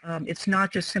involved. It's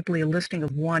not just simply a listing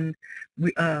of one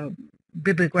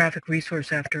bibliographic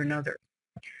resource after another.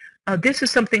 This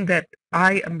is something that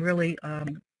I am really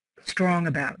strong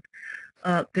about.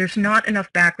 There's not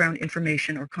enough background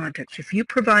information or context. If you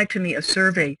provide to me a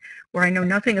survey where I know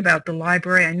nothing about the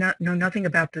library, I know nothing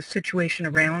about the situation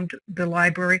around the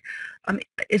library,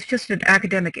 it's just an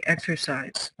academic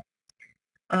exercise.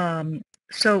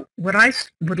 So what I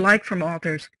would like from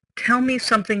authors, tell me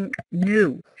something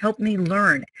new, help me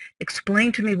learn,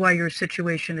 explain to me why your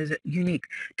situation is unique.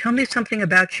 Tell me something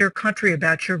about your country,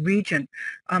 about your region.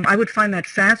 I would find that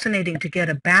fascinating to get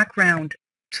a background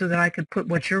so that I could put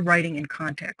what you're writing in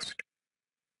context.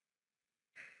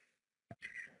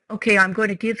 Okay, I'm going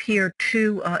to give here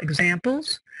two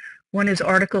examples. One is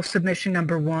article submission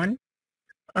number 1.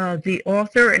 The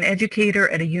author, an educator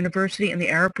at a university in the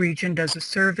Arab region, does a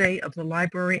survey of the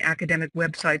library academic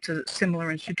websites of a similar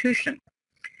institution.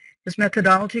 His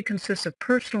methodology consists of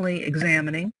personally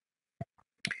examining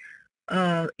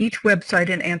each website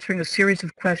and answering a series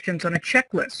of questions on a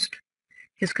checklist.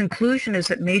 His conclusion is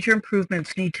that major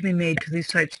improvements need to be made to these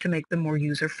sites to make them more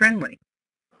user-friendly.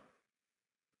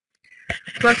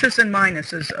 Pluses and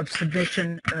minuses of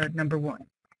submission number 1.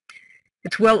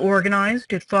 It's well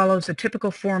organized. It follows a typical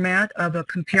format of a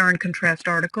compare and contrast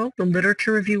article. The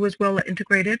literature review was well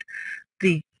integrated.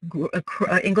 The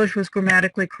English was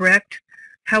grammatically correct.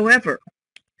 However,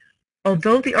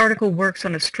 although the article works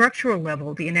on a structural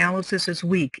level, the analysis is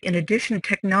weak. In addition,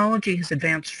 technology has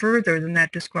advanced further than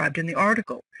that described in the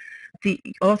article. The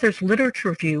author's literature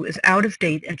review is out of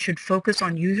date and should focus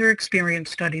on user experience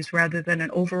studies rather than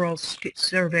an overall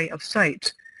survey of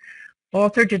sites.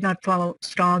 Author did not follow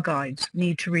style guides.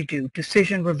 Need to redo.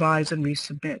 Decision, revise, and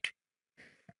resubmit.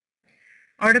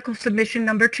 Article submission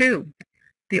number 2.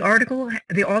 The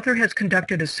author has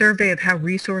conducted a survey of how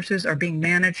resources are being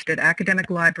managed at academic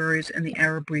libraries in the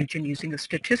Arab region using a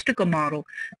statistical model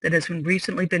that has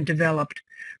recently been developed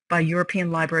by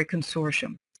European Library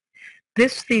Consortium.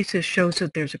 This thesis shows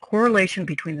that there's a correlation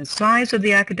between the size of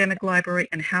the academic library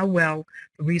and how well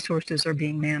the resources are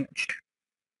being managed.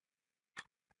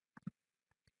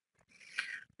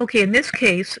 Okay, in this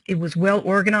case, it was well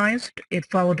organized. It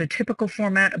followed a typical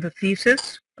format of a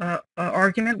thesis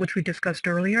argument, which we discussed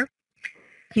earlier.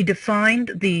 He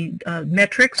defined the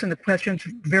metrics and the questions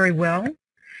very well.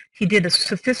 He did a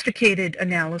sophisticated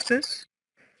analysis.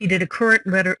 He did a current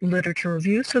literature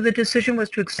review, so the decision was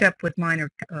to accept with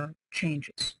minor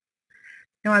changes.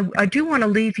 Now, I do want to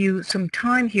leave you some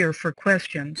time here for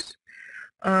questions.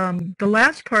 The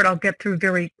last part I'll get through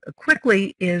very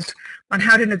quickly is on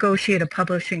how to negotiate a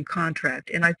publishing contract.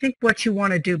 And I think what you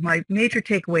want to do, my major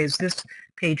takeaway is this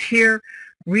page here.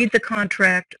 Read the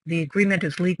contract. The agreement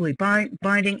is legally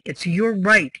binding. It's your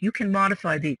right. You can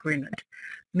modify the agreement.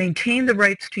 Maintain the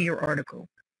rights to your article.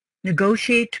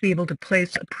 Negotiate to be able to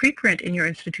place a preprint in your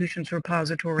institution's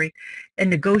repository, and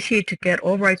negotiate to get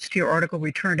all rights to your article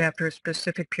returned after a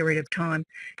specific period of time,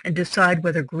 and decide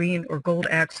whether green or gold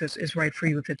access is right for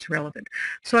you if it's relevant.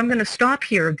 So I'm going to stop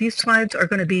here. These slides are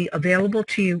going to be available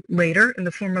to you later in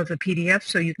the form of a PDF,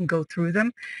 so you can go through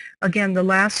them. Again, the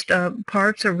last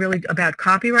parts are really about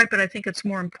copyright, but I think it's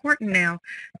more important now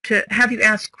to have you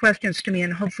ask questions to me,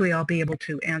 and hopefully I'll be able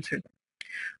to answer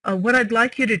them. What I'd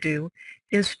like you to do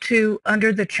is to,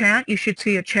 under the chat, you should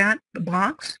see a chat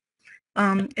box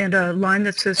and a line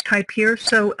that says type here.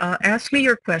 So ask me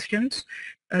your questions,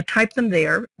 type them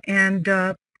there, and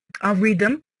I'll read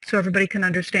them so everybody can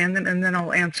understand them, and then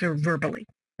I'll answer verbally.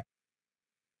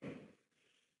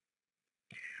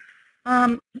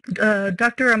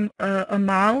 Dr.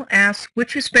 Amal asks,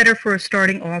 which is better for a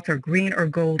starting author, green or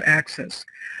gold access?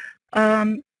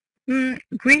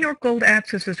 Green or gold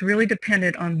access is really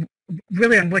dependent on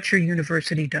what your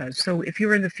university does. So if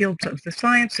you're in the fields of the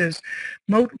sciences,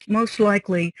 most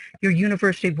likely your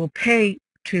university will pay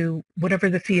to whatever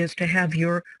the fee is to have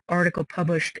your article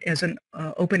published as an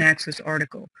open access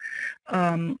article.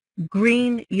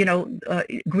 Green,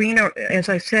 green are, as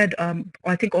I said,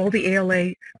 I think all the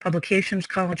ALA publications,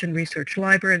 college and research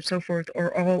library and so forth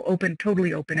are all open,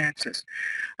 totally open access.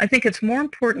 I think it's more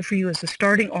important for you as a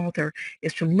starting author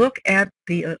is to look at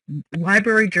the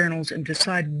library journals and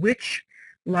decide which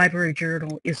library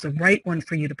journal is the right one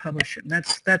for you to publish in.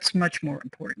 That's much more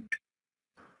important.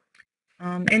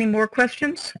 Any more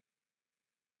questions?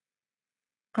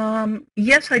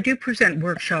 Yes, I do present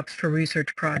workshops for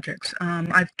research projects.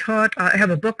 I've taught, I have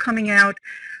a book coming out,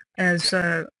 as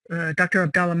Dr.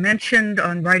 Abdallah mentioned,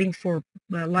 on writing for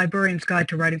Librarians' Guide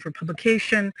to Writing for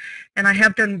Publication, and I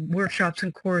have done workshops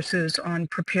and courses on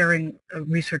preparing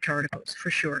research articles,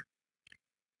 for sure.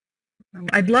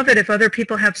 I'd love it if other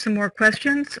people have some more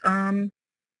questions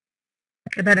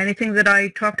about anything that I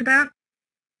talked about.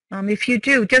 If you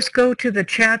do, just go to the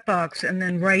chat box and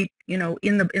then write, in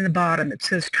the bottom, it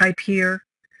says type here.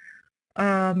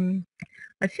 I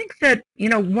think that,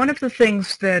 one of the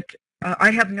things that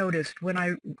I have noticed when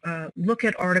I look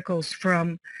at articles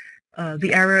from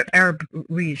the Arab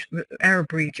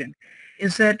region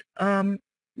is that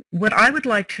what I would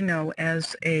like to know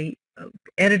as a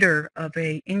editor of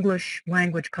a English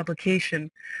language publication,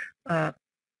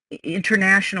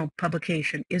 international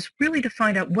publication, is really to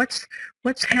find out what's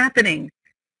happening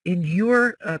in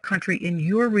your country, in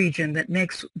your region, that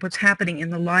makes what's happening in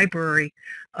the library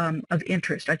of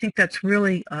interest. I think that's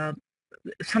really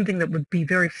something that would be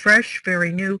very fresh,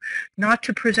 very new, not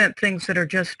to present things that are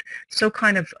just so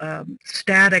kind of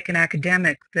static and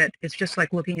academic that it's just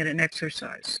like looking at an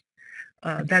exercise.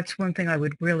 That's one thing I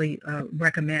would really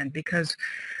recommend, because,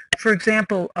 for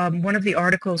example, one of the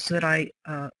articles that I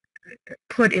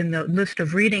put in the list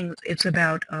of readings, it's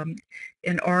about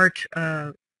an art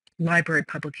library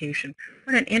publication.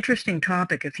 What an interesting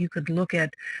topic if you could look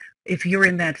at, if you're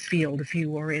in that field, if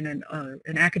you are in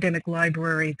an academic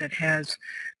library that has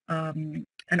an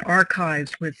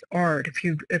archives with art, if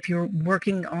you're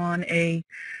working on a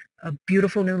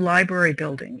beautiful new library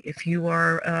building, if you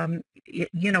are an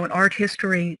art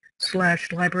history /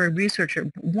 library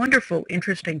researcher, wonderful,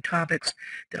 interesting topics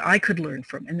that I could learn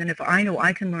from. And then if I know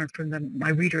I can learn from them, my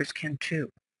readers can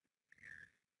too.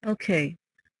 Okay,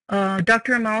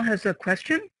 Dr. Amal has a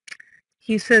question.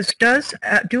 He says,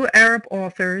 do Arab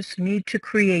authors need to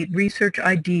create research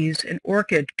IDs in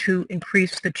ORCID to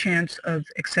increase the chance of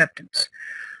acceptance?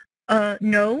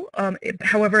 No,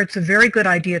 however, it's a very good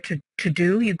idea to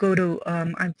do. You go to,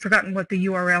 I've forgotten what the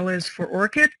URL is for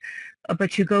ORCID,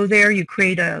 but you go there, you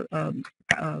create a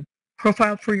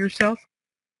profile for yourself.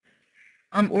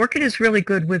 ORCID is really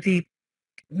good with the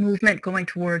movement going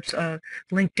towards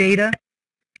linked data,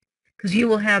 because you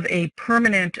will have a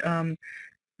permanent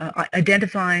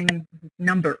identifying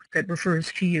number that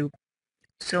refers to you.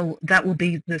 So that will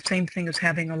be the same thing as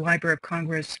having a Library of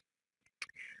Congress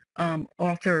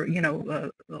author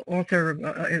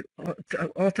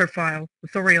file,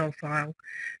 authorial file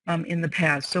in the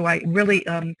past. So I really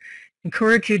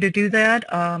encourage you to do that.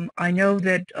 I know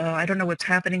that, I don't know what's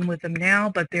happening with them now,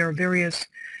 but there are various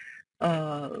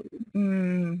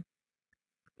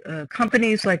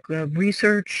companies like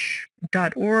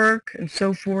research.org and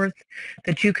so forth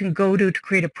that you can go to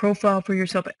create a profile for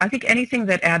yourself. I think anything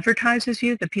that advertises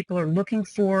you, that people are looking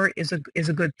for, is a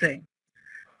good thing.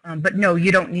 But no,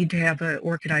 you don't need to have an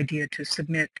ORCID idea to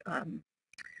submit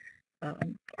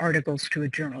articles to a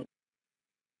journal.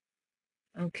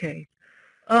 Okay.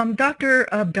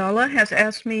 Dr. Abdallah has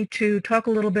asked me to talk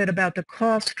a little bit about the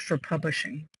cost for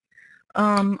publishing.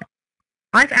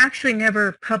 I've actually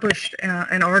never published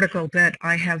an article that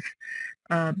I have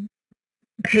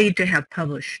paid to have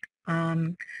published.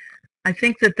 I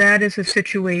think that is a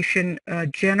situation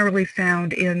generally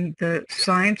found in the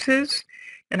sciences,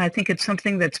 and I think it's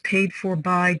something that's paid for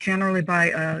generally by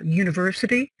a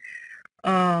university.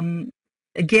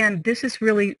 Again, this is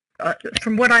really,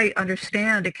 from what I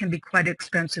understand, it can be quite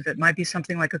expensive. It might be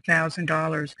something like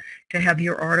 $1,000 to have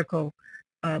your article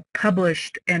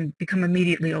published and become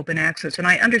immediately open access. And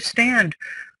I understand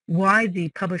why the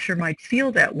publisher might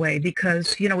feel that way,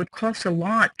 because, it costs a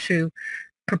lot to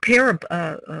prepare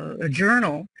a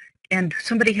journal, and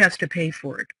somebody has to pay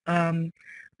for it.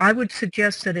 I would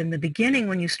suggest that in the beginning,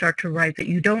 when you start to write, that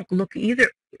you don't look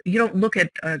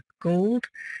at gold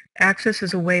access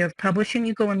as a way of publishing.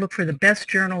 You go and look for the best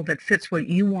journal that fits what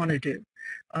you want to do.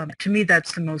 To me,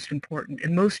 that's the most important.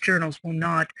 And most journals will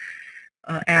not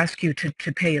ask you to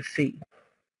pay a fee.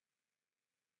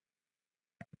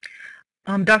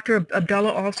 Dr.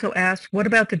 Abdallah also asked, what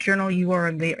about the journal you are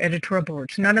on the editorial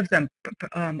boards? None of them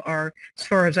are, as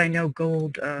far as I know,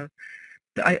 gold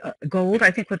gold.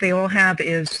 I think what they all have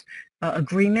is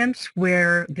agreements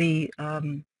where the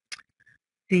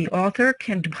author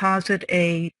can deposit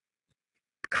a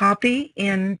copy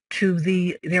into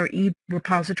their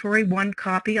e-repository, one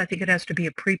copy. I think it has to be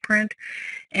a preprint.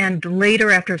 And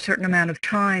later, after a certain amount of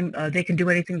time, they can do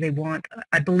anything they want,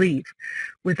 I believe,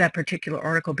 with that particular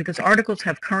article, because articles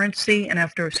have currency, and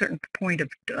after a certain point of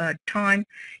time,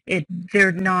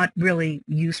 they're not really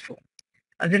useful.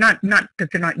 They're not that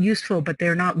they're not useful, but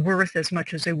they're not worth as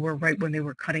much as they were right when they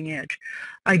were cutting edge.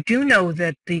 I do know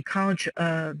that the college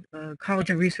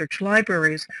and research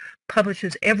libraries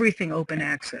publishes everything open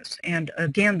access. And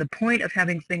again, the point of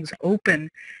having things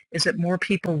open is that more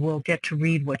people will get to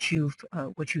read what you've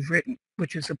written,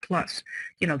 which is a plus.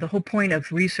 You know, the whole point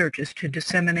of research is to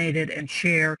disseminate it and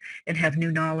share and have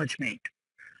new knowledge made.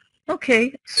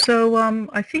 Okay, so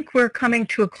I think we're coming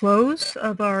to a close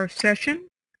of our session.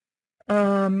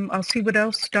 I'll see what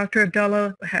else Dr.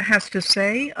 Abdullah has to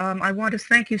say. I want to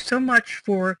thank you so much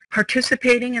for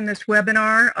participating in this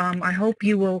webinar. I hope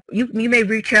you may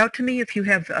reach out to me if you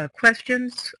have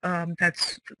questions.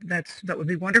 That would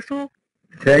be wonderful.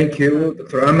 Thank you,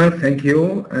 Dr. Amal. Thank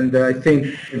you. And I think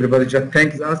everybody just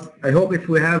thanks us. I hope if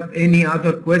we have any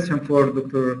other question for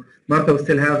Dr. Marta, we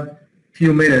still have a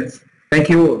few minutes. Thank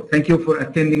you. Thank you for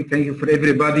attending. Thank you for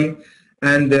everybody.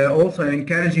 And also I'm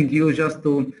encouraging you just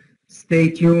to stay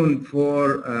tuned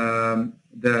for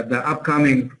the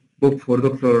upcoming book for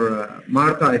Dr.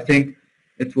 Marta. I think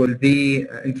it will be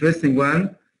an interesting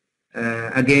one.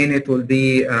 Again, it will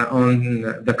be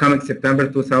on the coming September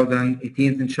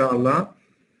 2018, inshallah.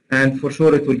 And for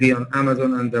sure it will be on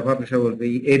Amazon, and the publisher will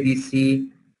be ABC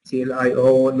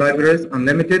CLIO Libraries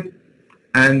Unlimited.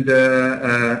 And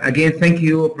again, thank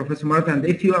you, Professor Marta. And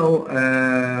if you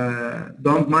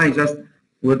don't mind,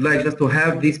 would like just to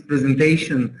have this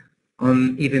presentation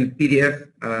on even PDF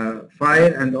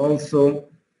file, and also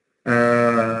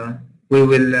we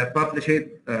will publish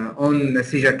it on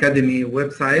Naseej Academy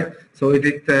website. So if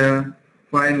it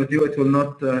fine with you, it will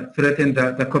not threaten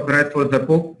the copyright for the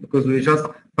book, because we just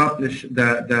publish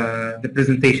the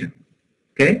presentation.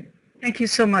 Okay? Thank you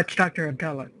so much, Dr.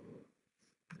 Abdullah.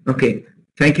 Okay,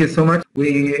 thank you so much.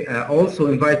 We also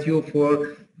invite you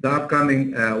for the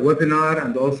upcoming webinar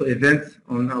and also events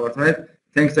on our site.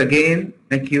 Thanks again.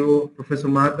 Thank you, Professor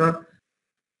Marta.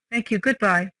 Thank you.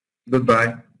 Goodbye.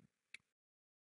 Goodbye.